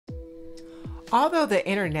Although the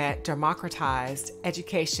internet democratized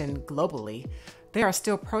education globally, there are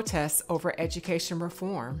still protests over education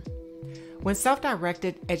reform. When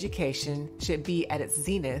self-directed education should be at its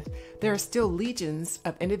zenith, there are still legions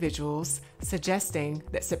of individuals suggesting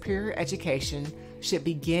that superior education should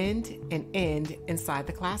begin and end inside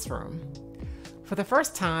the classroom. For the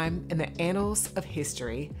first time in the annals of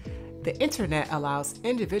history, the internet allows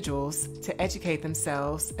individuals to educate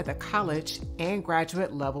themselves at the college and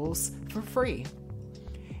graduate levels for free.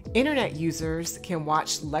 Internet users can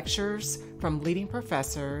watch lectures from leading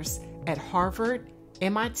professors at Harvard,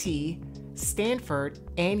 MIT, Stanford,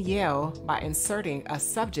 and Yale by inserting a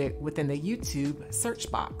subject within the YouTube search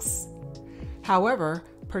box. However,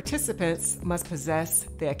 participants must possess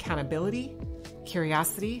the accountability,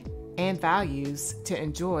 curiosity, and values to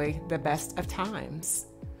enjoy the best of times.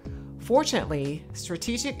 Fortunately,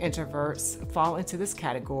 strategic introverts fall into this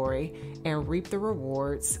category and reap the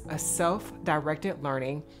rewards of self-directed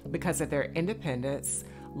learning because of their independence,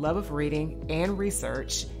 love of reading and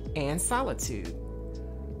research, and solitude.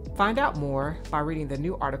 Find out more by reading the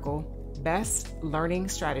new article, Best Learning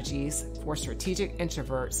Strategies for Strategic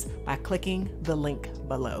Introverts, by clicking the link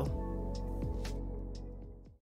below.